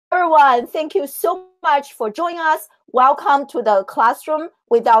everyone. Thank you so much for joining us. Welcome to the Classroom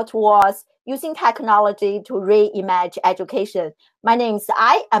Without Walls, using technology to reimagine education. My name is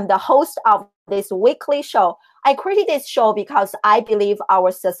I am the host of this weekly show. I created this show because I believe our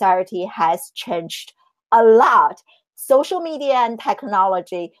society has changed a lot. Social media and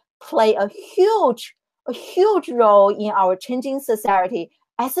technology play a huge role in our changing society.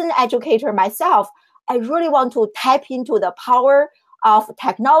 As an educator myself, I really want to tap into the power of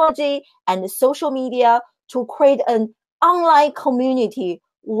technology and social media to create an online community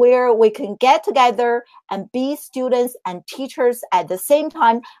where we can get together and be students and teachers at the same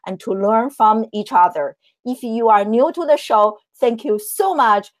time and to learn from each other. If you are new to the show, thank you so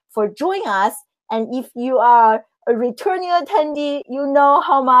much for joining us. And if you are a returning attendee, you know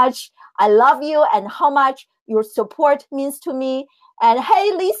how much I love you and how much your support means to me. And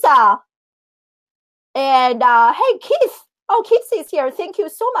hey, Lisa. And hey, Keith. Oh, Keith is here. Thank you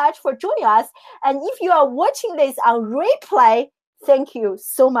so much for joining us. And if you are watching this on replay, thank you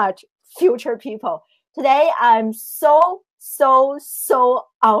so much, future people. Today, I'm so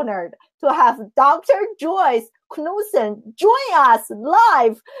honored to have Dr. Joyce Knudsen join us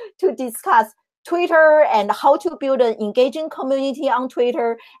live to discuss Twitter and how to build an engaging community on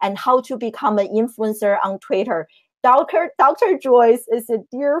Twitter and how to become an influencer on Twitter. Dr. Joyce is a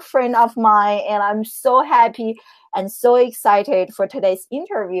dear friend of mine, and I'm so happy and so excited for today's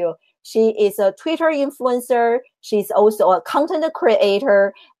interview. She is a Twitter influencer. She's also a content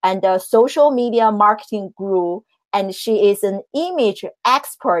creator and a social media marketing guru, and she is an image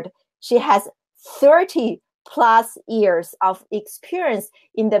expert. She has 30 plus years of experience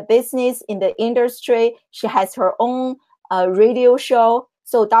in the business, in the industry. She has her own radio show.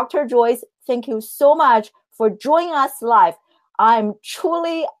 So Dr. Joyce, thank you so much for joining us live. I'm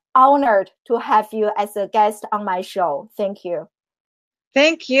truly honored to have you as a guest on my show. Thank you.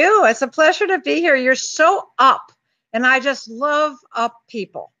 Thank you. It's a pleasure to be here. You're so up, and I just love up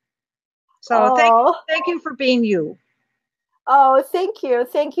people. So thank you for being you. Oh, thank you.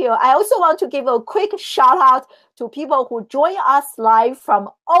 Thank you. I also want to give a quick shout out to people who join us live from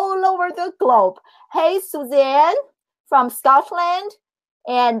all over the globe. Hey, Suzanne from Scotland.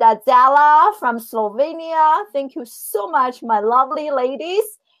 And Zala from Slovenia. Thank you so much, my lovely ladies.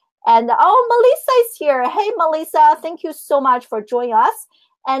 And Melissa is here. Hey, Melissa, thank you so much for joining us.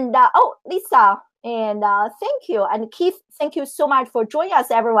 And Lisa, and thank you. And Keith, thank you so much for joining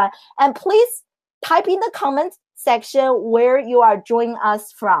us, everyone. And please type in the comment section where you are joining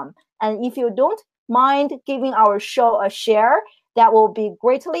us from. And if you don't mind giving our show a share, that will be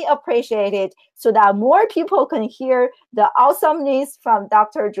greatly appreciated so that more people can hear the awesomeness from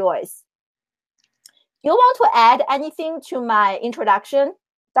Dr. Joyce. You want to add anything to my introduction,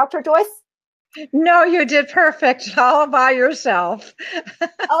 Dr. Joyce? No, you did perfect. All by yourself.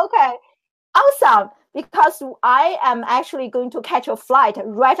 Okay, awesome. Because I am actually going to catch a flight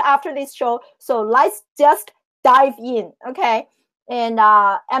right after this show. So let's just dive in, okay? And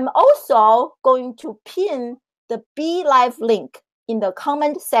I'm also going to pin the Be Live link in the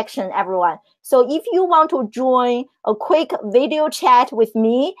comment section, everyone. So if you want to join a quick video chat with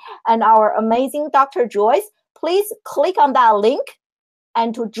me and our amazing Dr. Joyce, please click on that link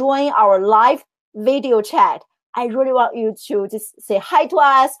and to join our live video chat. I really want you to just say hi to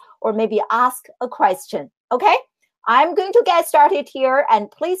us or maybe ask a question, okay? I'm going to get started here, and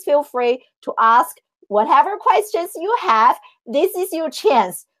please feel free to ask whatever questions you have. This is your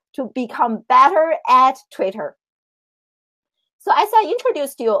chance to become better at Twitter. So as I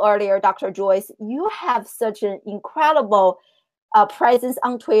introduced you earlier, Dr. Joyce, you have such an incredible presence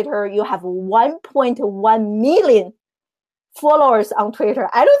on Twitter. You have 1.1 million followers on Twitter.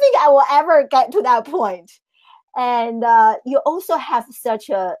 I don't think I will ever get to that point. And you also have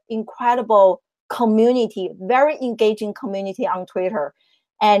such an incredible community, very engaging community on Twitter.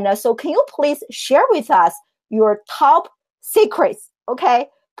 And so can you please share with us your top secrets, okay?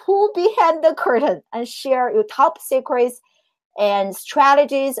 Pull behind the curtain and share your top secrets and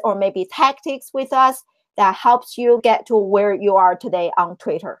strategies or maybe tactics with us that helps you get to where you are today on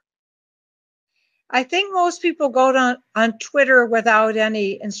Twitter. I think most people go on Twitter without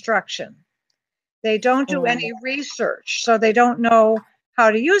any instruction. They don't do any research, so they don't know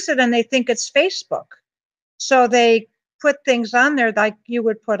how to use it, and they think it's Facebook. So they put things on there like you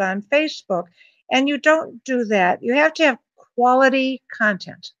would put on Facebook, and you don't do that. You have to have quality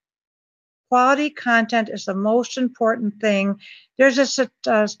content. Quality content is the most important thing. There's a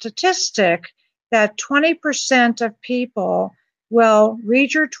statistic that 20% of people will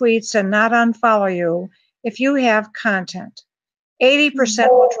read your tweets and not unfollow you if you have content. 80%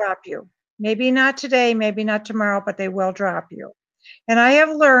 will drop you. Maybe not today, maybe not tomorrow, but they will drop you. And I have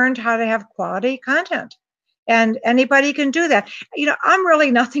learned how to have quality content. And anybody can do that. I'm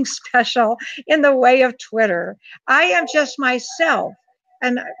really nothing special in the way of Twitter. I am just myself.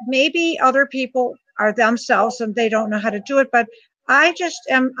 And maybe other people are themselves and they don't know how to do it, but I just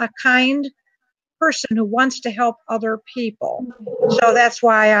am a kind person who wants to help other people. So that's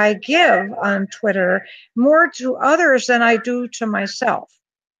why I give on Twitter more to others than I do to myself.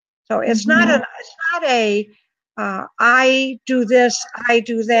 So it's not a I do this, I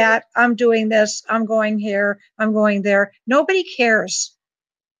do that, I'm doing this, I'm going here, I'm going there. Nobody cares.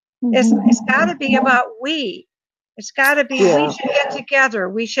 It's got to be about we. It's got to be we should get together.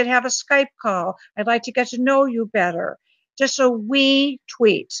 We should have a Skype call. I'd like to get to know you better. Just so we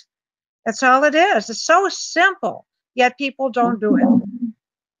tweet. That's all it is. It's so simple, yet people don't do it.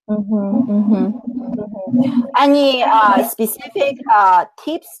 Any specific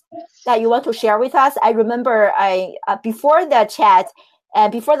tips that you want to share with us? I remember before the chat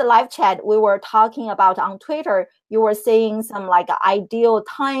and before the live chat, we were talking about on Twitter, you were saying some like ideal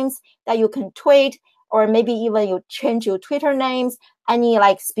times that you can tweet, or maybe even you change your Twitter names. Any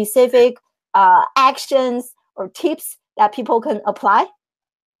like specific actions or tips that people can apply?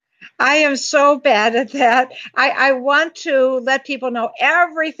 I am so bad at that. I want to let people know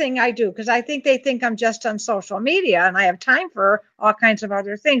everything I do because I think they think I'm just on social media and I have time for all kinds of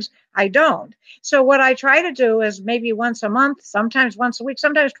other things. I don't. So what I try to do is maybe once a month, sometimes once a week,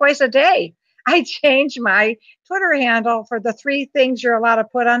 sometimes twice a day. I change my Twitter handle for the 3 things you're allowed to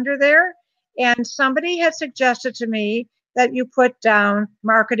put under there. And somebody had suggested to me that you put down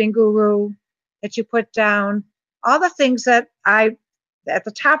marketing guru, that you put down all the things that at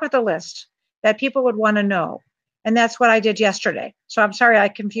the top of the list that people would want to know. And that's what I did yesterday. So I'm sorry I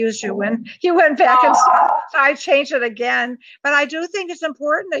confused you when you went back and saw. So I changed it again. But I do think it's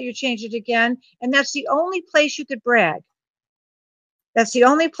important that you change it again. And that's the only place you could brag. That's the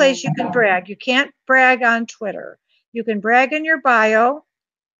only place you can brag. You can't brag on Twitter. You can brag in your bio,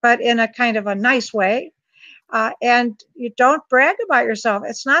 but in a kind of a nice way. And you don't brag about yourself.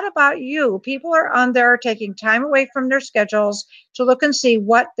 It's not about you. People are on there taking time away from their schedules to look and see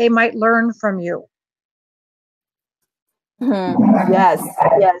what they might learn from you. Yes,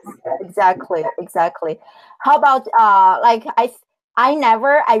 exactly. How about like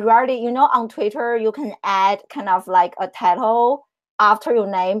I rarely, on Twitter you can add kind of like a title after your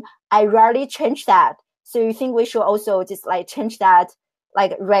name. I rarely change that. So you think we should also just like change that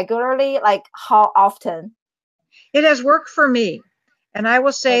like regularly? Like how often? It has worked for me. And I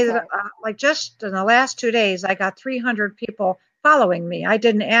will say that like just in the last 2 days, I got 300 people following me. I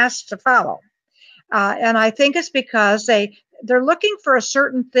didn't ask to follow. And I think it's because they're looking for a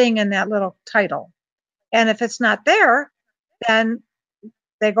certain thing in that little title. And if it's not there, then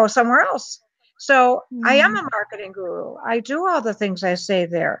they go somewhere else. So I am a marketing guru. I do all the things I say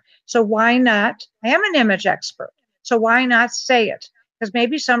there. So why not? I am an image expert. So why not say it? Because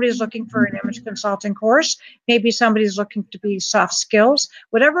maybe somebody's looking for an image consulting course. Maybe somebody's looking to be soft skills,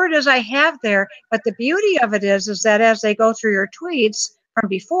 whatever it is I have there. But the beauty of it is that as they go through your tweets from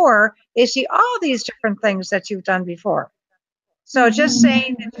before, they see all these different things that you've done before. So just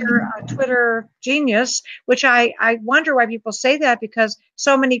saying that you're a Twitter genius, which I wonder why people say that, because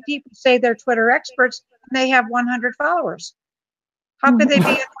so many people say they're Twitter experts and they have 100 followers. How could they be a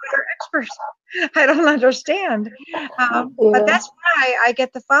Twitter expert? I don't understand. But that's why I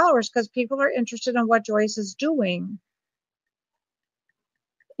get the followers, because people are interested in what Joyce is doing.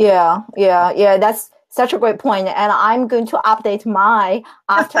 Yeah. That's such a great point. And I'm going to update mine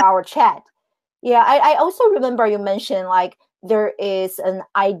after our chat. Yeah, I also remember you mentioned like there is an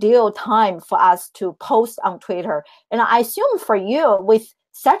ideal time for us to post on Twitter. And I assume for you, with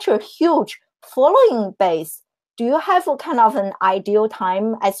such a huge following base, do you have a kind of an ideal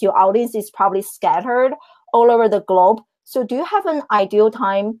time, as your audience is probably scattered all over the globe? So do you have an ideal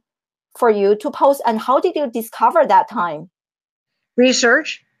time for you to post, and how did you discover that time?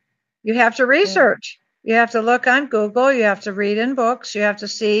 Research. You have to research. You have to look on Google. You have to read in books. You have to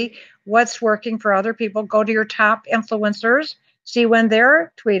see what's working for other people. Go to your top influencers. See when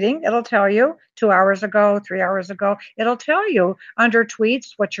they're tweeting. It'll tell you 2 hours ago, 3 hours ago. It'll tell you under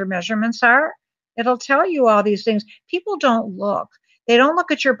tweets what your measurements are. It'll tell you all these things. People don't look. They don't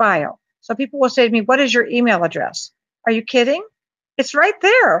look at your bio. So people will say to me, what is your email address? Are you kidding? It's right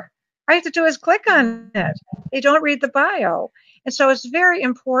there. All you have to do is click on it. They don't read the bio. And so it's very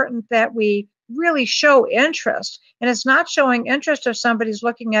important that we really show interest. And it's not showing interest if somebody's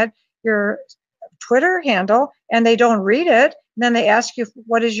looking at your Twitter handle and they don't read it. And then they ask you,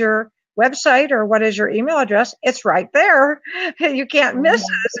 what is your website or what is your email address? It's right there. You can't miss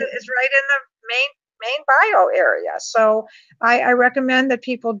it. It's right in the main main bio area. So I recommend that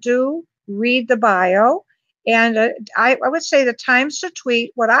people do read the bio. And I would say the times to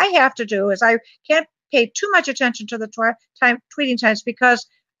tweet, what I have to do is I can't pay too much attention to the tweeting times because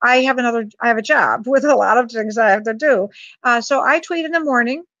I have a job with a lot of things I have to do. So I tweet in the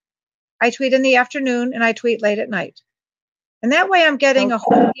morning, I tweet in the afternoon, and I tweet late at night. And that way I'm getting a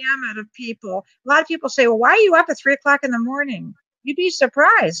whole gamut of people. A lot of people say, well, why are you up at 3:00 in the morning? You'd be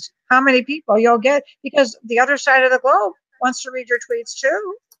surprised how many people you'll get because the other side of the globe wants to read your tweets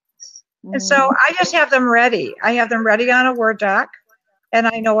too. And so I just have them ready. I have them ready on a Word doc, and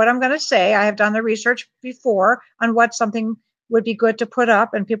I know what I'm going to say. I have done the research before on what something would be good to put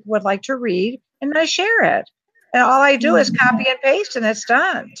up and people would like to read, and I share it. And all I do is copy and paste, and it's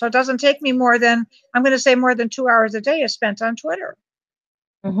done. So it doesn't take me more than 2 hours a day is spent on Twitter.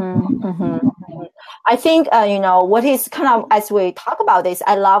 I think, what is kind of, as we talk about this,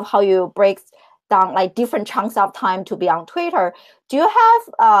 I love how you break down like different chunks of time to be on Twitter. Do you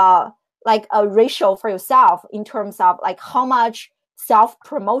have like a ratio for yourself in terms of like how much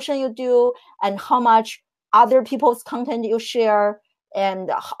self-promotion you do and how much other people's content you share?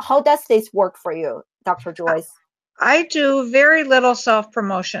 And how does this work for you, Dr. Joyce? I do very little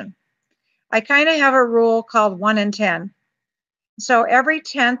self-promotion. I kind of have a rule called 1 in 10. So every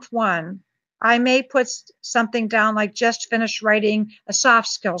 10th one, I may put something down like just finished writing a soft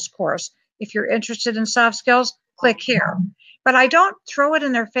skills course. If you're interested in soft skills, click here. But I don't throw it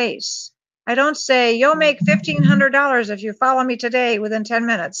in their face. I don't say, you'll make $1,500 if you follow me today within 10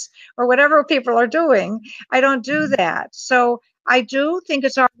 minutes or whatever people are doing. I don't do that. So I do think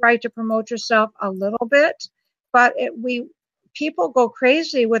it's all right to promote yourself a little bit, but people go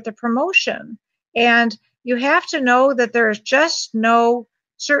crazy with the promotion. And you have to know that there's just no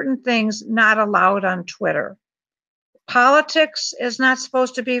certain things not allowed on Twitter. Politics is not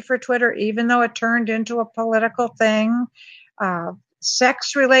supposed to be for Twitter, even though it turned into a political thing.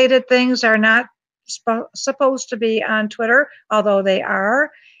 Sex-related things are not supposed to be on Twitter, although they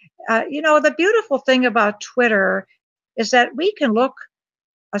are. The beautiful thing about Twitter is that we can look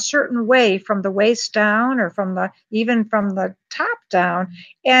a certain way from the waist down or even from the top down,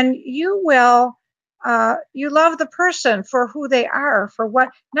 and you love the person for who they are,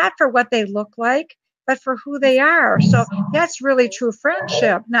 not for what they look like, but for who they are. So that's really true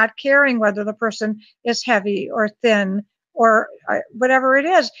friendship, not caring whether the person is heavy or thin or whatever it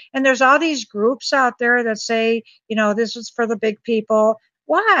is. And there's all these groups out there that say, this is for the big people.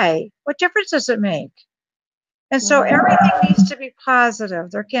 Why? What difference does it make? And so everything needs to be positive.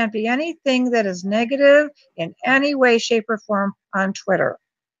 There can't be anything that is negative in any way, shape, or form on Twitter.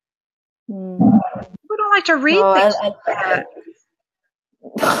 People don't like to read things like that.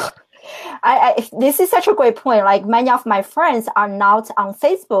 This is such a great point. Like many of my friends are not on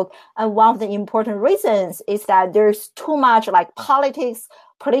Facebook, and one of the important reasons is that there's too much like politics,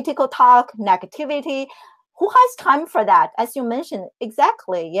 political talk, negativity. Who has time for that? As you mentioned,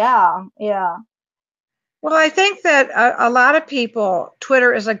 exactly. Yeah. Well, I think that a lot of people,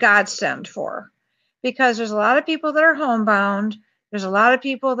 Twitter is a godsend for, because there's a lot of people that are homebound. There's a lot of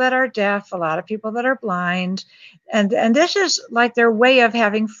people that are deaf, a lot of people that are blind. And this is like their way of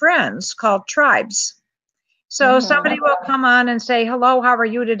having friends called tribes. So somebody will come on and say, hello, how are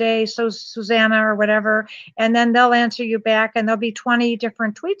you today? So Susanna or whatever. And then they'll answer you back and there'll be 20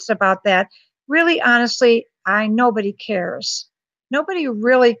 different tweets about that. Really, honestly, nobody cares. Nobody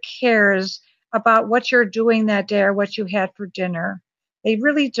really cares about what you're doing that day or what you had for dinner. They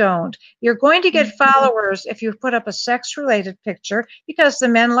really don't. You're going to get followers if you put up a sex-related picture because the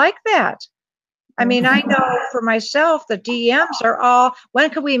men like that. I mean, I know for myself, the DMs are all, when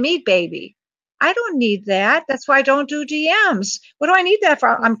can we meet, baby? I don't need that. That's why I don't do DMs. What do I need that for?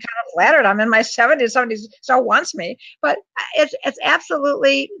 I'm kind of flattered. I'm in my 70s. Somebody still wants me. But it's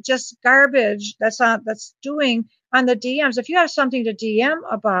absolutely just garbage that's doing on the DMs. If you have something to DM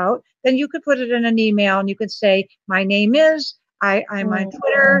about, then you could put it in an email and you could say, my name is, I'm on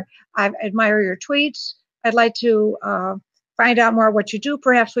Twitter. I admire your tweets. I'd like to find out more what you do.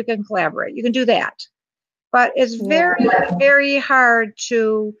 Perhaps we can collaborate. You can do that. But it's very, very hard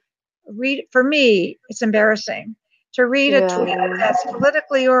to read. For me, it's embarrassing to read a tweet that's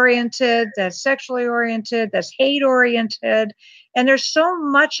politically oriented, that's sexually oriented, that's hate oriented. And there's so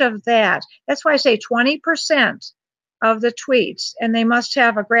much of that. That's why I say 20% of the tweets, and they must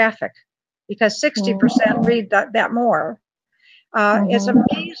have a graphic because 60% read that more. It's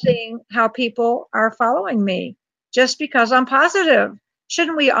amazing how people are following me just because I'm positive.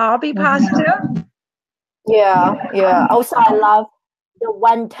 Shouldn't we all be positive? Yeah. Also, I love the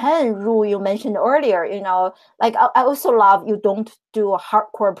 110 rule you mentioned earlier, like I also love you don't do a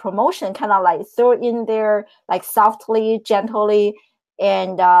hardcore promotion, kind of like throw it in there like softly, gently.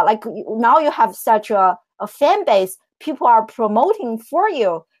 And like now you have such a fan base. People are promoting for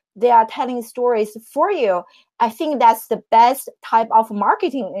you. They are telling stories for you. I think that's the best type of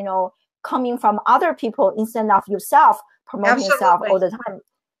marketing, coming from other people instead of yourself promoting yourself Absolutely. all the time.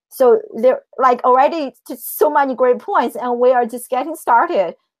 So there like already so many great points, and we are just getting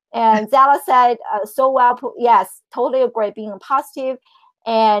started. And Zella said so well put. Yes, totally agree, being positive.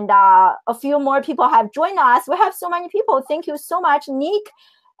 And a few more people have joined us. We have so many people. Thank you so much, Nick,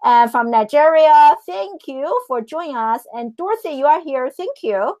 from Nigeria. Thank you for joining us. And Dorothy, you are here. Thank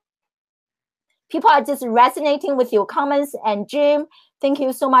you. People are just resonating with your comments. And Jim, thank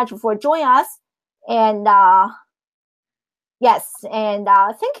you so much for joining us. And yes, and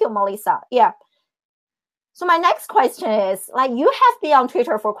thank you, Melissa. Yeah. So my next question is, like, you have been on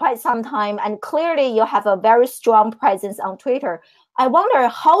Twitter for quite some time, and clearly you have a very strong presence on Twitter. I wonder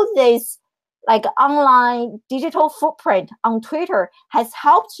how this like online digital footprint on Twitter has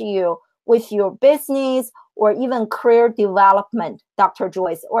helped you with your business or even career development, Dr.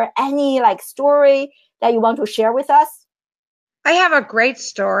 Joyce, or any like story that you want to share with us? I have a great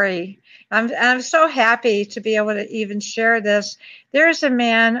story. I'm so happy to be able to even share this. There's a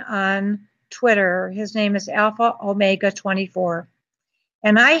man on Twitter. His name is Alpha Omega 24.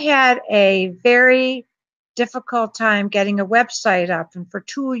 And I had a very difficult time getting a website up. And for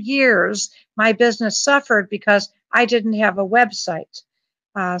 2 years, my business suffered because I didn't have a website.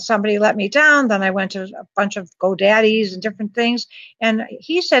 Somebody let me down. Then I went to a bunch of GoDaddies and different things. And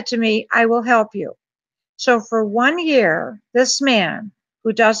he said to me, I will help you. So for 1 year, this man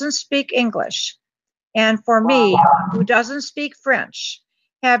who doesn't speak English and for me who doesn't speak French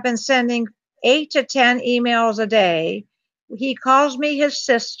have been sending 8 to 10 emails a day. He calls me his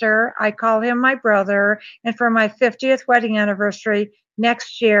sister. I call him my brother. And for my 50th wedding anniversary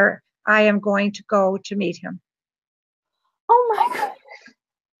next year, I am going to go to meet him. Oh my God.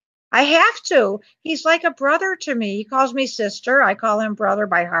 I have to. He's like a brother to me. He calls me sister. I call him brother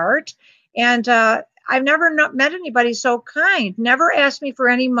by heart. And I've never met anybody so kind. Never asked me for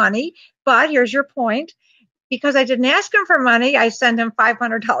any money. But here's your point. Because I didn't ask him for money, I send him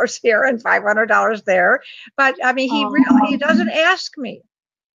 $500 here and $500 there. But I mean, he doesn't ask me,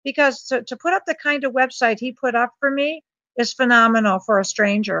 because to put up the kind of website he put up for me is phenomenal for a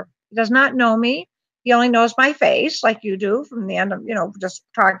stranger. He does not know me. He only knows my face, like you do, from the end of just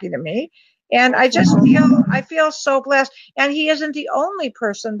talking to me. And I feel so blessed. And he isn't the only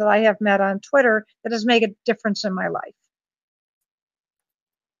person that I have met on Twitter that has made a difference in my life.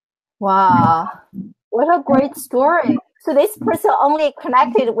 Wow. What a great story. So this person only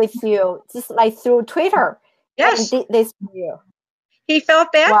connected with you just like through Twitter. Yes. And did this for you. He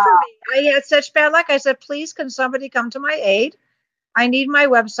felt bad for me. I had such bad luck. I said, please, can somebody come to my aid? I need my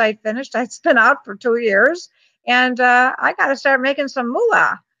website finished. It's been out for 2 years, and I got to start making some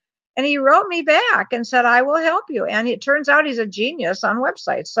moolah. And he wrote me back and said, I will help you. And it turns out he's a genius on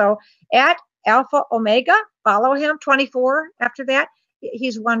websites. So at Alpha Omega, follow him, 24 after that.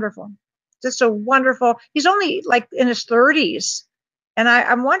 He's wonderful. Just a wonderful, he's only like in his 30s. And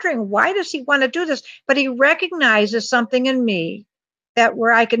I'm wondering, why does he want to do this? But he recognizes something in me that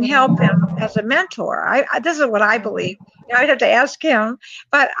where I can help him as a mentor. This is what I believe. I'd have to ask him.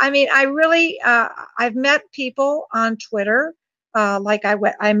 But I mean, I really, I've met people on Twitter. Like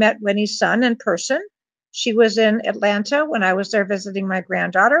I met Winnie's son in person. She was in Atlanta when I was there visiting my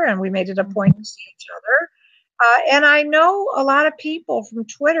granddaughter, and we made it a point to see each other. And I know a lot of people from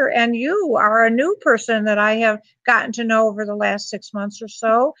Twitter, and you are a new person that I have gotten to know over the last 6 months or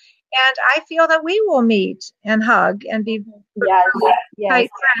so. And I feel that we will meet and hug and be tight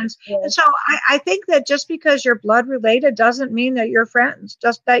friends. Yes. And so I think that just because you're blood related doesn't mean that you're friends,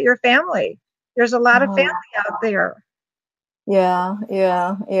 just that you're family. There's a lot of family out there. Yeah.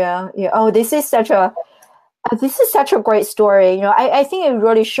 Oh, this is such a great story. I think it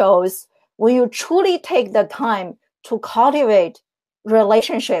really shows when you truly take the time to cultivate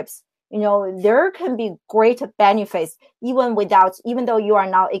relationships, there can be great benefits even though you are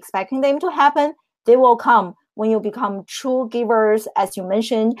not expecting them to happen. They will come when you become true givers, as you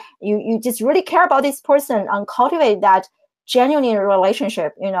mentioned. You just really care about this person and cultivate that genuine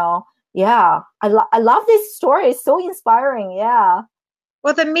relationship. Yeah, I love this story. It's so inspiring. Yeah.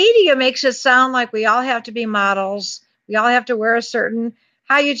 Well, the media makes it sound like we all have to be models. We all have to wear a certain.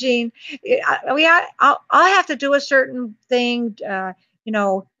 Hi, Eugene. I'll have to do a certain thing.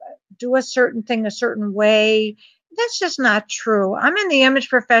 Do a certain thing a certain way. That's just not true. I'm in the image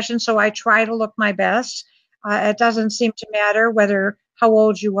profession, so I try to look my best. It doesn't seem to matter how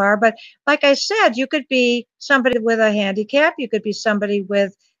old you are. But like I said, you could be somebody with a handicap. You could be somebody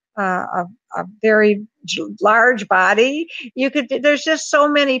with a very large body. There's just so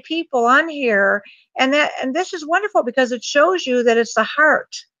many people on here. And this is wonderful because it shows you that it's the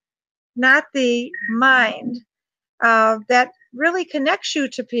heart, not the mind, that really connects you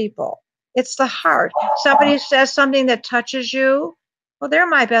to people. It's the heart. Somebody says something that touches you. Well, they're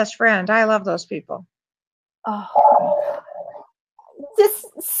my best friend. I love those people. Oh, this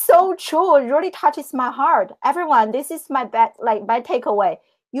is so true. It really touches my heart. Everyone, this is my my takeaway.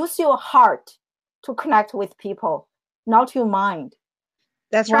 Use your heart to connect with people, not your mind.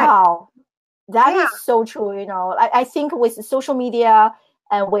 That's right. Wow. That is so true. I think with social media,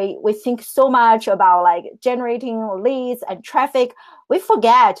 and we think so much about like generating leads and traffic, we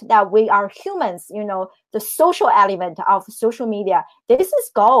forget that we are humans. The social element of social media, this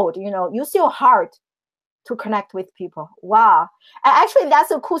is gold. Use your heart to connect with people. Wow. And actually,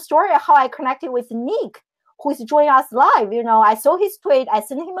 that's a cool story how I connected with Nick, who is joining us live. I saw his tweet, I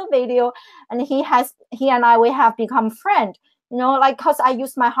sent him a video, and he and I, we have become friends. Because I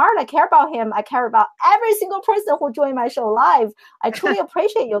use my heart, I care about him. I care about every single person who joined my show live. I truly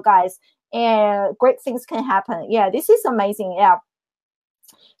appreciate you guys, and great things can happen. Yeah, this is amazing. Yeah.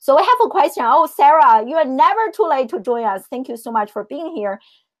 So we have a question. Oh, Sarah, you are never too late to join us. Thank you so much for being here.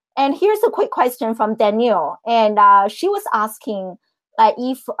 And here's a quick question from Danielle. And she was asking,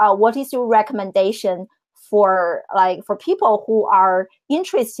 what is your recommendation for people who are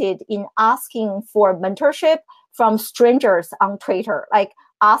interested in asking for mentorship from strangers on Twitter, like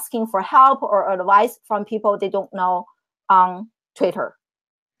asking for help or advice from people they don't know on Twitter?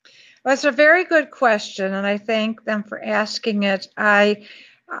 Well, it's a very good question, and I thank them for asking it. I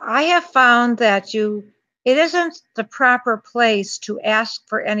have found that it isn't the proper place to ask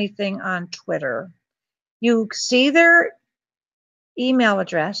for anything on Twitter. You see their email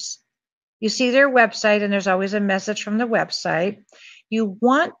address, you see their website, and there's always a message from the website. You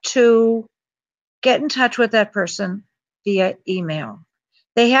want to get in touch with that person via email.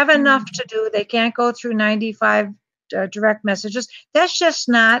 They have enough to do. They can't go through 95 direct messages. That's just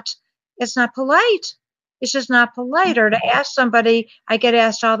it's not polite. It's just not polite. Or to ask somebody, I get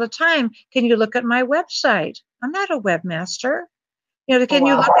asked all the time, can you look at my website? I'm not a webmaster. Can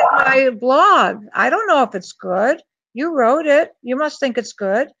you look at my blog? I don't know if it's good. You wrote it. You must think it's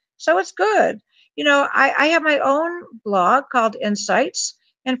good. So it's good. I have my own blog called Insights.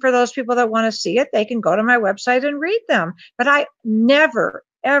 And for those people that want to see it, they can go to my website and read them. But I never,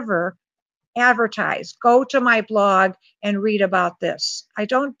 ever advertise. Go to my blog and read about this. I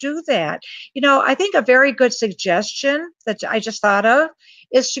don't do that. I think a very good suggestion that I just thought of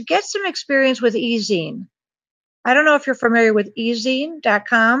is to get some experience with eZine. I don't know if you're familiar with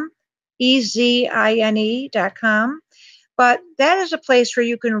ezine.com, ezine.com, but that is a place where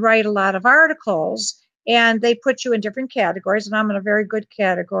you can write a lot of articles, and they put you in different categories, and I'm in a very good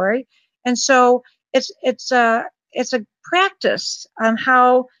category. And so it's a practice on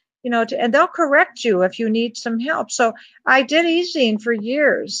how, and they'll correct you if you need some help. So I did eZine for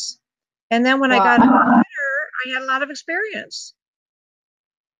years. And then when I got on Twitter, I had a lot of experience.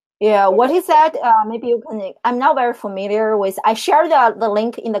 Yeah, what is that? Maybe you can. I'm not very familiar with. I share the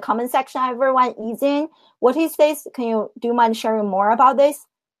link in the comment section. Everyone, eZine. What is this? Do you mind sharing more about this,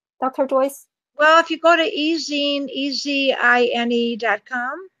 Dr. Joyce? Well, if you go to eZine,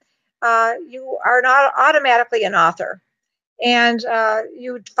 ezine.com, you are not automatically an author, and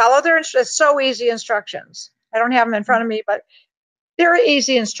you follow their. It's so easy instructions. I don't have them in front of me, but they're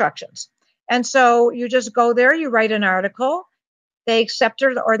easy instructions. And so you just go there. You write an article. They accept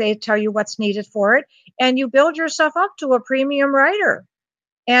it, or they tell you what's needed for it, and you build yourself up to a premium writer.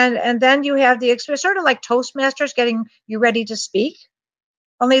 And then you have the experience, sort of like Toastmasters, getting you ready to speak.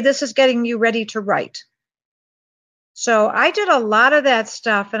 Only this is getting you ready to write. So I did a lot of that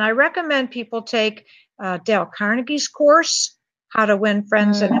stuff, and I recommend people take Dale Carnegie's course, How to Win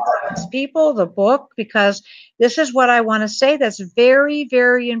Friends and Influence People, the book, because this is what I want to say that's very,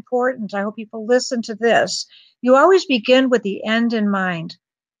 very important. I hope people listen to this. You always begin with the end in mind.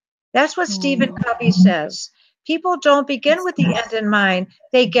 That's what Stephen Covey says. People don't begin with the end in mind.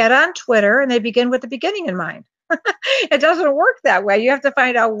 They get on Twitter and they begin with the beginning in mind. It doesn't work that way. You have to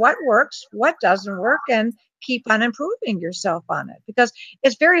find out what works, what doesn't work, and keep on improving yourself on it, because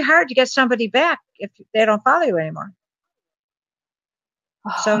it's very hard to get somebody back if they don't follow you anymore.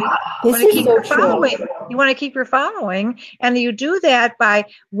 So you want to keep your following. You want to keep your following, and you do that by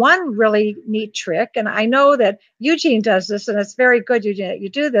one really neat trick. And I know that Eugene does this, and it's very good, Eugene, that you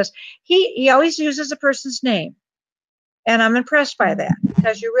do this. He always uses a person's name, and I'm impressed by that,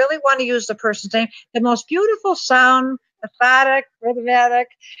 because you really want to use the person's name. The most beautiful sound methodic, rhythmic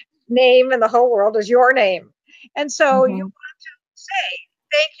name in the whole world is your name. And so you want to say,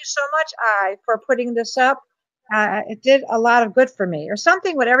 thank you so much, for putting this up. It did a lot of good for me, or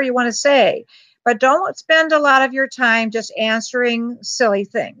something, whatever you want to say. But don't spend a lot of your time just answering silly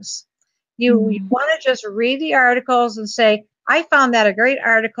things. You want to just read the articles and say, I found that a great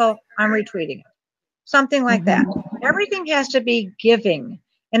article. I'm retweeting it. Something like that. Everything has to be giving.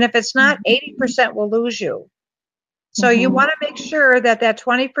 And if it's not, 80% will lose you. So you want to make sure that that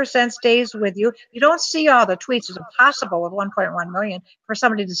 20% stays with you. You don't see all the tweets. It's impossible with 1.1 million for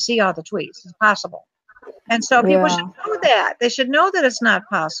somebody to see all the tweets. It's impossible. And so people should know that. They should know that it's not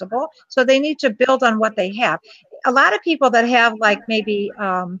possible. So they need to build on what they have. A lot of people that have like maybe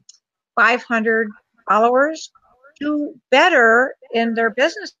 500 followers do better in their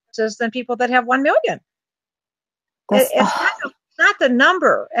businesses than people that have 1 million. It's not the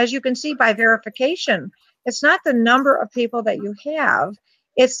number, as you can see by verification. It's not the number of people that you have.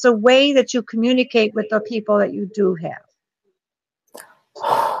 It's the way that you communicate with the people that you do have.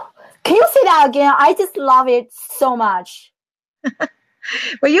 Can you say that again? I just love it so much.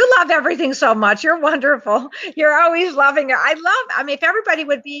 Well, you love everything so much. You're wonderful. You're always loving it. I mean, if everybody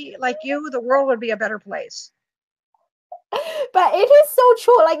would be like you, the world would be a better place. But it is so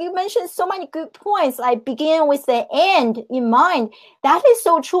true. Like you mentioned so many good points, like begin with the end in mind. That is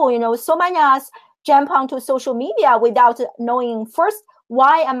so true. You know, so many of us jump onto social media without knowing first,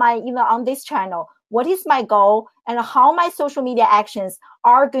 why am I even on this channel? What is my goal, and how my social media actions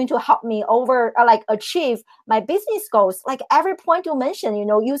are going to help me achieve my business goals? Like every point you mentioned, you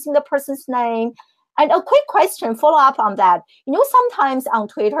know, using the person's name. And a quick question, follow up on that. You know, sometimes on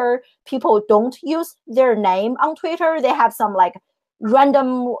Twitter, people don't use their name on Twitter. They have some like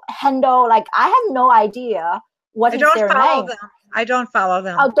random handle. Like I have no idea what is their name. I don't follow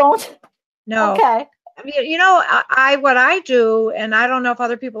them. Oh, don't? No. Okay. You know, what I do, and I don't know if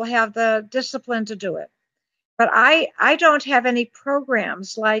other people have the discipline to do it, but I don't have any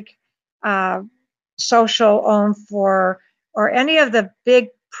programs like Social Own For or any of the big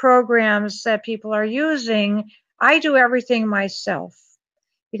programs that people are using. I do everything myself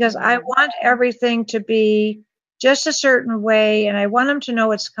because I want everything to be just a certain way, and I want them to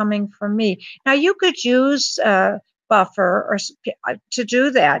know it's coming from me. Now, you could use Buffer or to do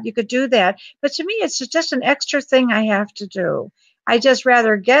that. You could do that. But to me, it's just an extra thing I have to do. I just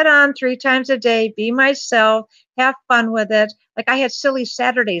rather get on 3 times a day, be myself, have fun with it. Like I had silly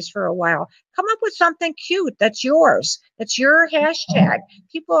Saturdays for a while. Come up with something cute that's yours. That's your hashtag.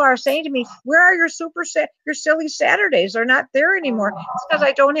 People are saying to me, where are your silly Saturdays? They're not there anymore. It's because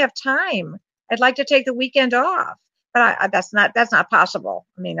I don't have time. I'd like to take the weekend off. But that's not possible.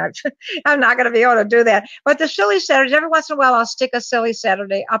 I mean, I'm not going to be able to do that. But the silly Saturdays, every once in a while, I'll stick a silly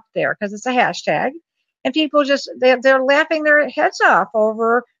Saturday up there because it's a hashtag. And people they're laughing their heads off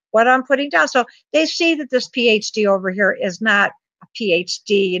over what I'm putting down. So they see that this PhD over here is not a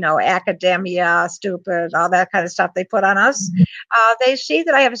PhD, you know, academia, stupid, all that kind of stuff they put on us. They see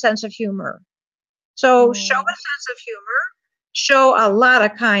that I have a sense of humor. So show a sense of humor, show a lot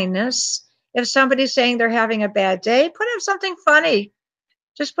of kindness. If somebody's saying they're having a bad day, put up something funny.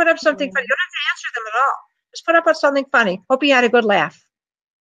 Just put up something funny. You don't have to answer them at all. Just put up something funny. Hope you had a good laugh.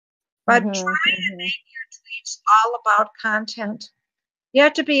 But try to make your tweets all about content. You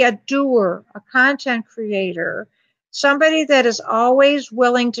have to be a doer, a content creator, somebody that is always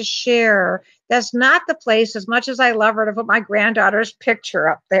willing to share. That's not the place, as much as I love her, to put my granddaughter's picture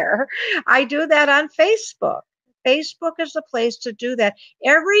up there. I do that on Facebook. Facebook is the place to do that.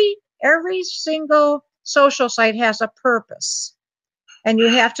 Every single social site has a purpose, and you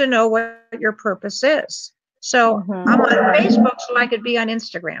have to know what your purpose is. So I'm on Facebook so I could be on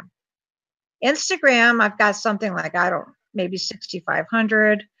Instagram. I've got something like, maybe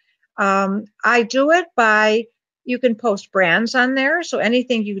 6,500. I do it by, you can post brands on there. So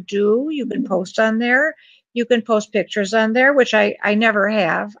anything you do, you can post on there. You can post pictures on there, which I never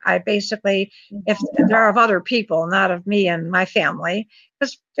have. I basically, if they're of other people, not of me and my family,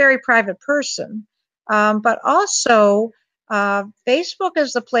 it's a very private person. But also, Facebook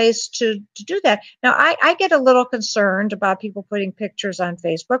is the place to do that. Now, I get a little concerned about people putting pictures on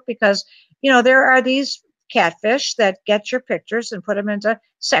Facebook because, you know, there are these catfish that get your pictures and put them into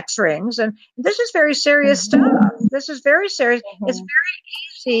sex rings. And this is very serious stuff. This is very serious. It's very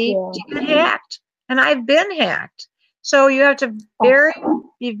easy to get hacked. And I've been hacked. So you have to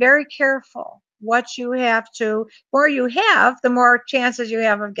be very careful what you have to. The more you have, the more chances you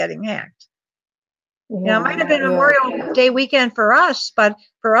have of getting hacked. You know, it might have been Memorial Day weekend for us, but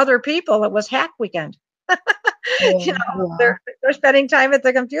for other people, it was hack weekend. You know, they're spending time at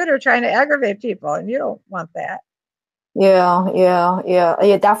the computer trying to aggravate people, and you don't want that.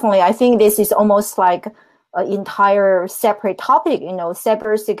 Yeah, definitely. I think this is almost like an entire separate topic,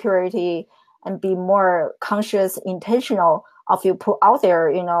 cybersecurity and be more conscious, intentional of you put out there.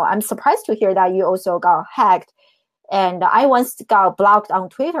 I'm surprised to hear that you also got hacked. And I once got blocked on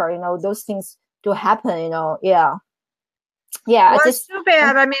Twitter, those things do happen, Yeah. Yeah, Well, I it's just, too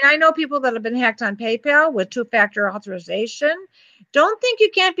bad. I mean, I know people that have been hacked on PayPal with two-factor authorization. Don't think you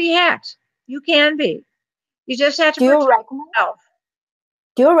can't be hacked. You can be. You just have to do you protect recommend? yourself.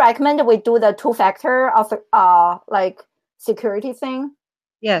 Do you recommend we do the two-factor of like security thing?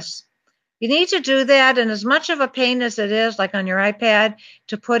 Yes. You need to do that. And as much of a pain as it is, like on your iPad,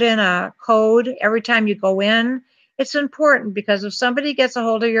 to put in a code every time you go in, it's important because if somebody gets a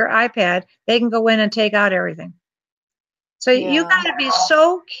hold of your iPad, they can go in and take out everything. So you Yeah. got to be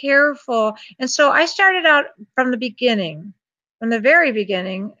so careful. And so I started out from the beginning, from the very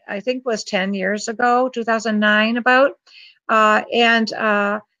beginning, I think was 10 years ago, 2009 about. I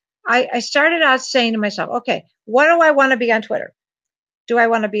started out saying to myself, okay, what do I want to be on Twitter? Do I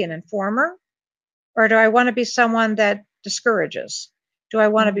want to be an informer or do I want to be someone that discourages? Do I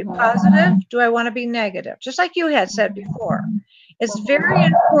want to be positive? Do I want to be negative? Just like you had said before. It's very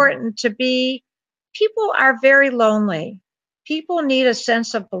important to be, people are very lonely. People need a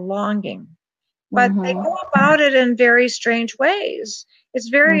sense of belonging, but they Mm-hmm. go about it in very strange ways. It's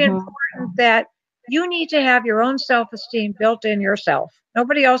very Mm-hmm. important that you need to have your own self-esteem built in yourself.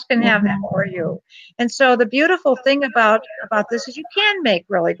 Nobody else can have that Mm-hmm. for you. And so the beautiful thing about this is you can make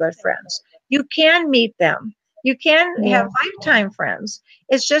really good friends. You can meet them. You can have Yeah. lifetime friends.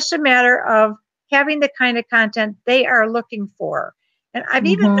 It's just a matter of having the kind of content they are looking for. And Mm-hmm.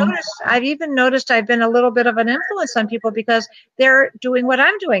 I've even noticed I've been a little bit of an influence on people because they're doing what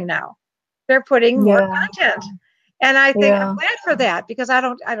I'm doing now. They're putting more Yeah. content. And I think I'm Yeah. glad for that because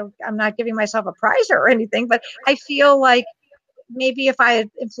I'm not giving myself a prize or anything, but I feel like maybe if I had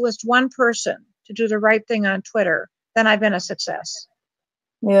influenced one person to do the right thing on Twitter, then I've been a success.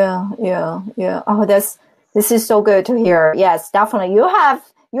 Yeah. Oh, this is so good to hear. Yes, definitely.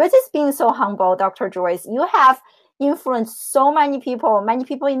 You're just being so humble, Dr. Joyce. You have influenced so many people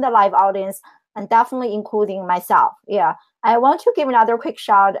in the live audience, and definitely including myself. Yeah. I want to give another quick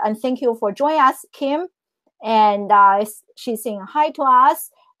shout and thank you for joining us, Kim. And she's saying hi to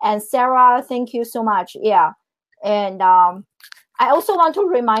us. And Sarah, thank you so much. Yeah. And I also want to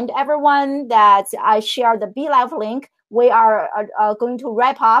remind everyone that I share the BeLive link. We are going to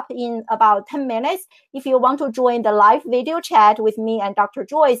wrap up in about 10 minutes. If you want to join the live video chat with me and Dr.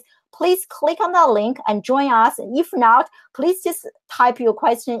 Joyce, please click on the link and join us. If not, please just type your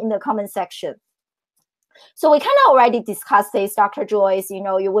question in the comment section. So we kind of already discussed this, Dr. Joyce.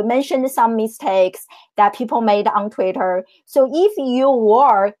 You mentioned some mistakes that people made on Twitter. So if you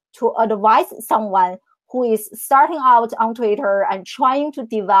were to advise someone who is starting out on Twitter and trying to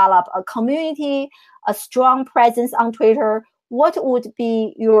develop a community, a strong presence on Twitter, what would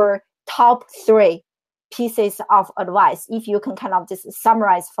be your top 3 pieces of advice if you can kind of just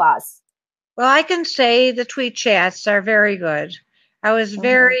summarize for us? Well, I can say the tweet chats are very good. I was Mm-hmm.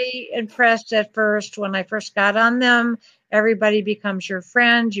 very impressed at first when I first got on them. Everybody becomes your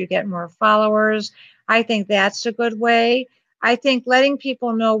friend, you get more followers. I think that's a good way. I think letting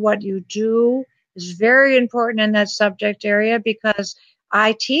people know what you do is very important in that subject area because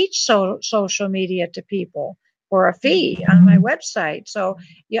I teach social media to people for a fee on my website. So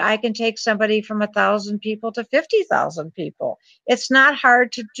yeah, I can take somebody from 1,000 people to 50,000 people. It's not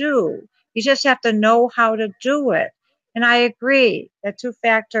hard to do. You just have to know how to do it. And I agree that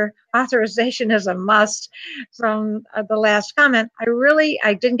two-factor authorization is a must from the last comment.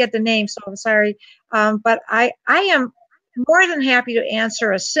 I didn't get the name, so I'm sorry. But I am more than happy to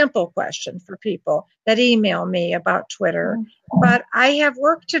answer a simple question for people that email me about Twitter. But I have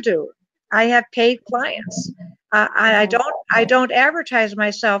work to do. I have paid clients. I don't advertise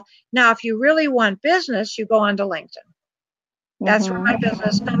myself. Now, if you really want business, you go onto LinkedIn. That's where my Mm-hmm.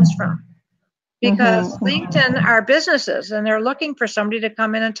 business comes from because Mm-hmm. LinkedIn are businesses and they're looking for somebody to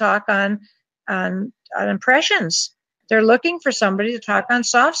come in and talk on impressions. They're looking for somebody to talk on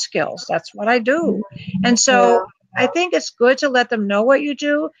soft skills. That's what I do. And Yeah. so I think it's good to let them know what you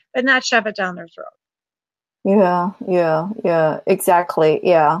do, but not shove it down their throat. Yeah, exactly.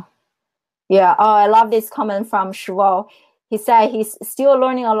 Yeah. Yeah. Oh, I love this comment from Shvo. He said he's still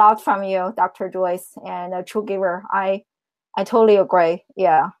learning a lot from you, Dr. Joyce, and a true giver. I totally agree.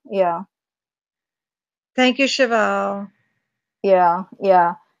 Yeah. Thank you, Cheval. Yeah.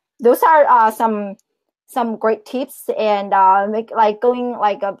 Those are some great tips and make like going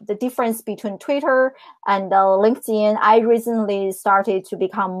like the difference between Twitter and LinkedIn. I recently started to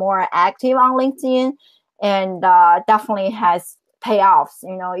become more active on LinkedIn, and definitely has payoffs.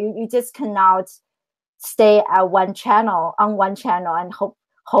 You know, you just cannot stay at one channel and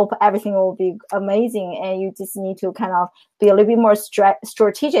hope everything will be amazing, and you just need to kind of be a little bit more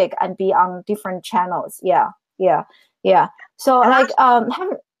strategic and be on different channels. Yeah. So like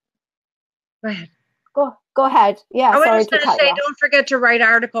Go ahead. Go ahead. Yeah, I was sorry just to going to cut say, you off. don't forget to write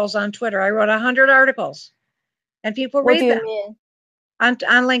articles on Twitter. I wrote 100 articles, and people What do read you them mean? on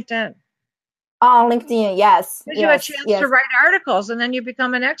LinkedIn. On LinkedIn, yes, Gives you a yes, chance to yes. write articles, and then you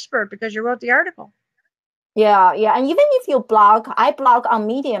become an expert because you wrote the article. Yeah. And even if you blog, I blog on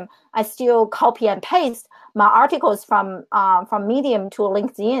Medium, I still copy and paste my articles from Medium to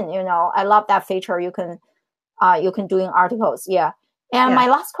LinkedIn. You know, I love that feature. You can doing articles. Yeah. And Yeah. my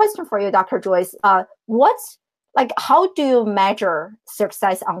last question for you, Dr. Joyce, what's like, how do you measure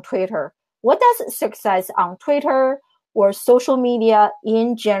success on Twitter? What does success on Twitter or social media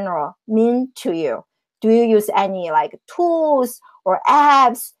in general mean to you? Do you use any like tools or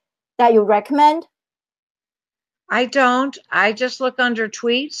apps that you recommend? I don't. I just look under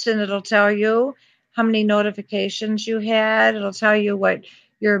tweets and it'll tell you how many notifications you had. It'll tell you what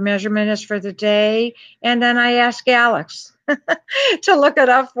your measurement is for the day. And then I ask Alex to look it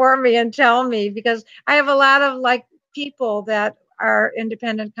up for me and tell me, because I have a lot of like people that are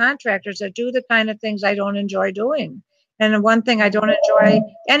independent contractors that do the kind of things I don't enjoy doing. And the one thing I don't enjoy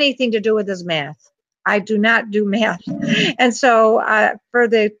anything to do with is math. I do not do math. And so I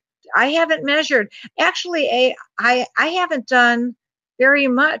haven't measured. Actually, I haven't done very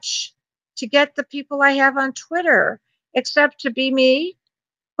much to get the people I have on Twitter, except to be me,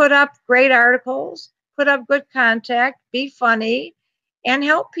 put up great articles, put up good content, be funny, and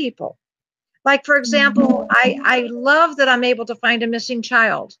help people. Like, for example, I love that I'm able to find a missing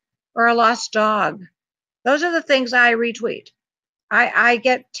child or a lost dog. Those are the things I retweet. I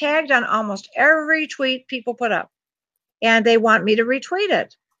get tagged on almost every tweet people put up, and they want me to retweet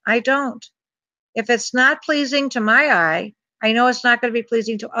it. I don't. If it's not pleasing to my eye, I know it's not going to be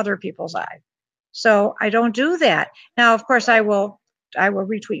pleasing to other people's eye. So I don't do that. Now, of course, I will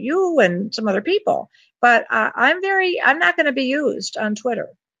retweet you and some other people, but I'm not going to be used on Twitter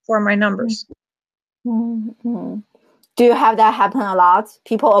for my numbers. Mm-hmm. Do you have that happen a lot?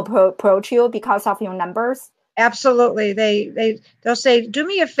 People approach you because of your numbers? Absolutely. They'll say, do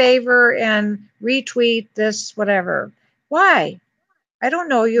me a favor and retweet this, whatever. Why? I don't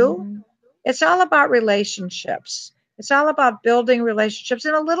know you. Mm-hmm. It's all about relationships. It's all about building relationships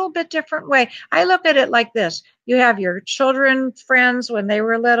in a little bit different way. I look at it like this. You have your children friends when they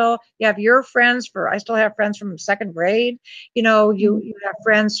were little. You have your friends I still have friends from second grade. You have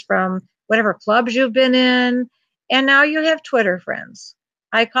friends from whatever clubs you've been in. And now you have Twitter friends.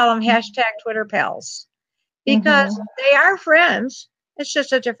 I call them hashtag Twitter pals because Mm-hmm. they are friends. It's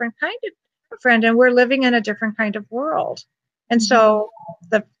just a different kind of friend. And we're living in a different kind of world. And Mm-hmm. so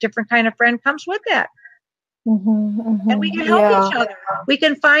the different kind of friend comes with that. Mm-hmm. And we Mm-hmm. can help Yeah. each other. We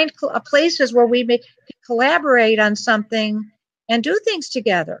can find places where we can collaborate on something and do things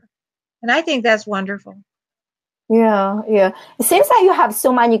together. And I think that's wonderful. Yeah. It seems like you have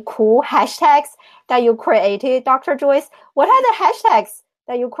so many cool hashtags that you created, Dr. Joyce. What are the hashtags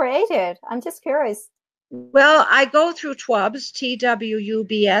that you created? I'm just curious. Well, I go through TWUBS,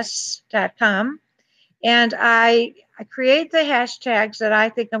 TWUBS.com, and I create the hashtags that I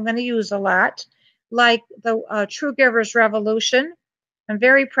think I'm going to use a lot, like the True Givers Revolution. I'm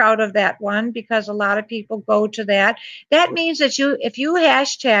very proud of that one because a lot of people go to that. That means that if you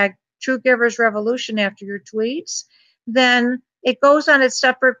hashtag True Givers Revolution after your tweets, then it goes on its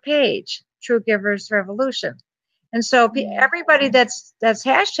separate page, True Givers Revolution. And so everybody that's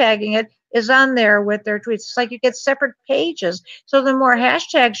hashtagging it is on there with their tweets. It's like you get separate pages. So the more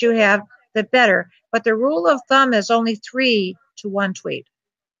hashtags you have, the better. But the rule of thumb is only 3 to 1 tweet.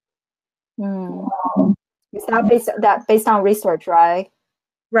 Hmm. Is that based on research, right?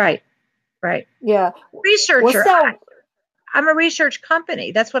 Right. Yeah. What's Researcher. the I'm a research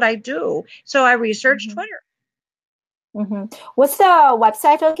company. That's what I do. So I research Mhm. Twitter. What's the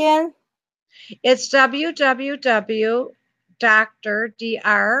website again? It's www.Dr.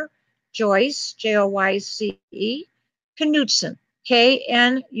 Joyce, Joyce, Knudsen,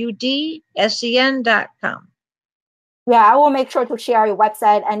 KNUDSEN.com. Yeah, I will make sure to share your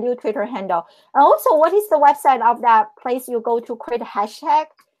website and your Twitter handle. And also, what is the website of that place you go to create a hashtag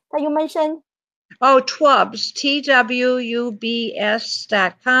that you mentioned? Oh, TWUBS,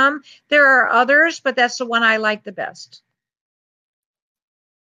 TWUBS.com. There are others, but that's the one I like the best.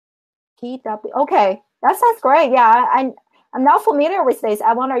 TW. Okay, that sounds great. Yeah, I'm not familiar with this.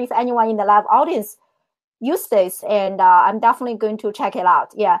 I wonder if anyone in the live audience use this, and I'm definitely going to check it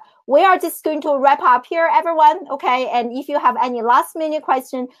out. Yeah, we are just going to wrap up here, everyone. Okay, and if you have any last minute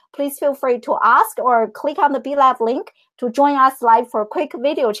question, please feel free to ask or click on the BLab link to join us live for a quick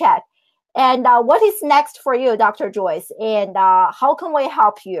video chat. And what is next for you, Dr. Joyce? And how can we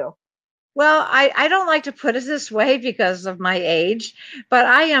help you? Well, I don't like to put it this way because of my age, but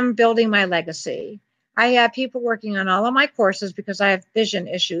I am building my legacy. I have people working on all of my courses because I have vision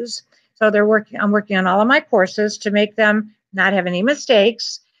issues. So I'm working on all of my courses to make them not have any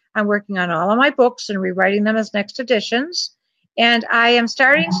mistakes. I'm working on all of my books and rewriting them as next editions. And I am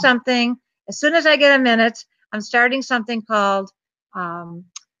starting something, as soon as I get a minute, I'm starting something called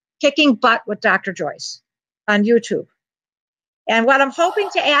Kicking Butt with Dr. Joyce on YouTube. And what I'm hoping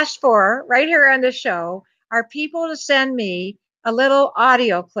to ask for right here on the show are people to send me a little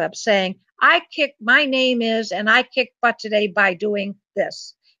audio clip saying, my name is, and I kicked butt today by doing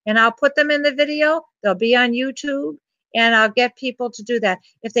this. And I'll put them in the video. They'll be on YouTube, and I'll get people to do that.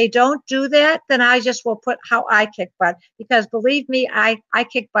 If they don't do that, then I just will put how I kick butt, because believe me, I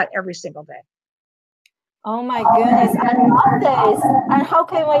kick butt every single day. Oh my goodness, I love this. And how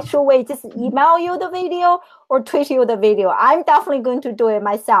can should we just email you the video or tweet you the video? I'm definitely going to do it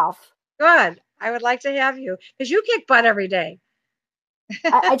myself. Good. I would like to have you, because you kick butt every day.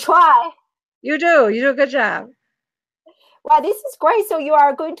 I try. You do. You do a good job. Wow, this is great. So you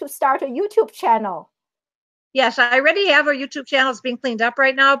are going to start a YouTube channel. Yes, I already have a YouTube channel. It's being cleaned up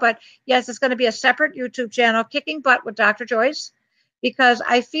right now, but yes, it's going to be a separate YouTube channel, Kicking Butt with Dr. Joyce, because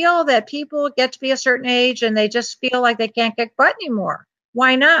I feel that people get to be a certain age and they just feel like they can't kick butt anymore.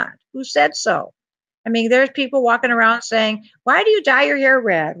 Why not? Who said so? I mean, there's people walking around saying, why do you dye your hair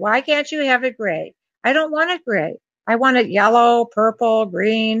red? Why can't you have it gray? I don't want it gray. I want it yellow, purple,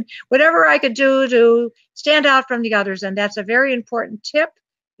 green, whatever I could do to stand out from the others. And that's a very important tip.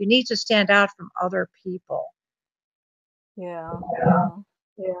 You need to stand out from other people. Yeah.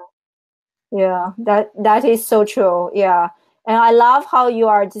 That is so true. Yeah. And I love how you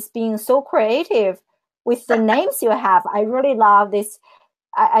are just being so creative with the names you have. I really love this.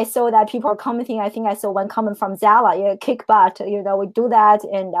 I saw that people are commenting. I think I saw one comment from Zala. Yeah, kick butt. We do that,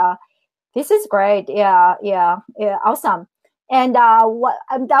 and this is great. Yeah, awesome. And what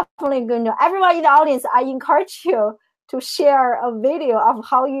I'm definitely going to everyone in the audience, I encourage you to share a video of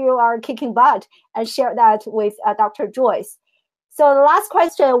how you are kicking butt and share that with Dr. Joyce. So the last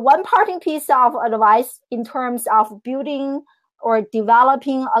question, one parting piece of advice in terms of building or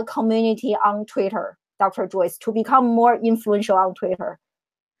developing a community on Twitter, Dr. Joyce, to become more influential on Twitter.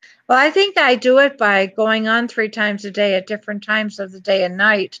 Well, I think I do it by going on 3 times a day at different times of the day and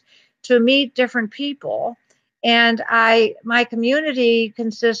night to meet different people. And my community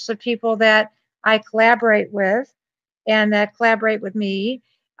consists of people that I collaborate with and that collaborate with me.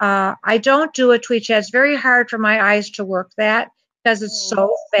 I don't do a tweet chat. It's very hard for my eyes to work that because it's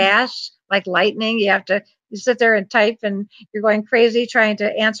so fast, like lightning. You sit there and type and you're going crazy trying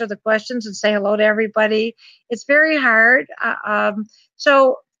to answer the questions and say hello to everybody. It's very hard.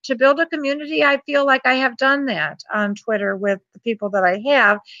 So to build a community, I feel like I have done that on Twitter with the people that I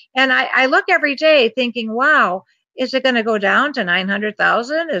have. And I look every day thinking, wow, is it going to go down to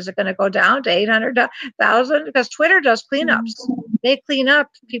 900,000? Is it going to go down to 800,000? Because Twitter does cleanups. They clean up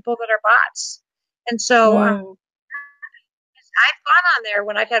people that are bots. And so I've gone on there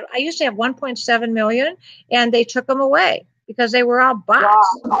when I used to have 1.7 million and they took them away because they were all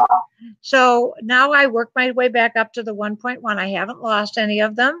bots. Wow. So now I work my way back up to the 1.1. I haven't lost any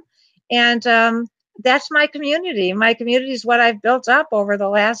of them. And that's my community. My community is what I've built up over the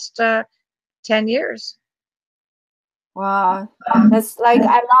last 10 years. Wow. That's like,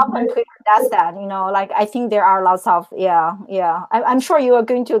 I love when Twitter does that, like I think there are lots of, I'm sure you are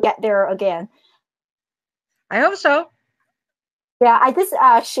going to get there again. I hope so. Yeah, I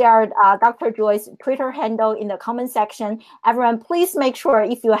just shared Dr. Joyce's Twitter handle in the comment section. Everyone, please make sure,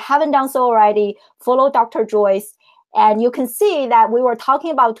 if you haven't done so already, follow Dr. Joyce. And you can see that we were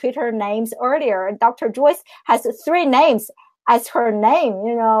talking about Twitter names earlier. Dr. Joyce has 3 names as her name,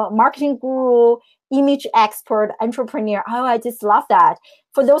 marketing guru, image expert, entrepreneur. Oh, I just love that.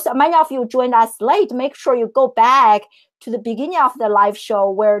 For those, many of you joined us late, make sure you go back to the beginning of the live show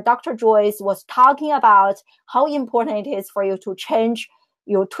where Dr. Joyce was talking about how important it is for you to change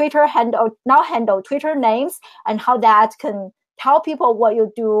your Twitter handle, Twitter names, and how that can tell people what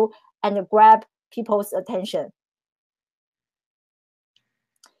you do and grab people's attention.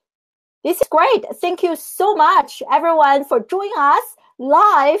 This is great. Thank you so much, everyone, for joining us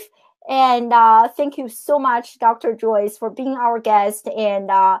live. And thank you so much, Dr. Joyce, for being our guest. And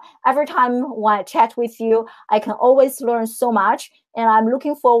every time when I chat with you, I can always learn so much. And I'm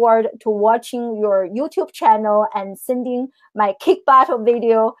looking forward to watching your YouTube channel and sending my kick battle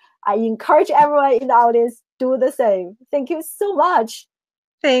video. I encourage everyone in the audience do the same. Thank you so much.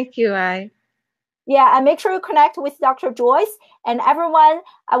 Thank you, Yeah, and make sure you connect with Dr. Joyce. And everyone,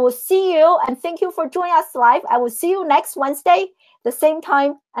 I will see you. And thank you for joining us live. I will see you next Wednesday, the same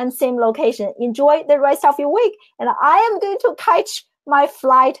time and same location. Enjoy the rest of your week. And I am going to catch my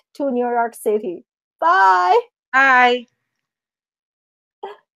flight to New York City. Bye. Bye.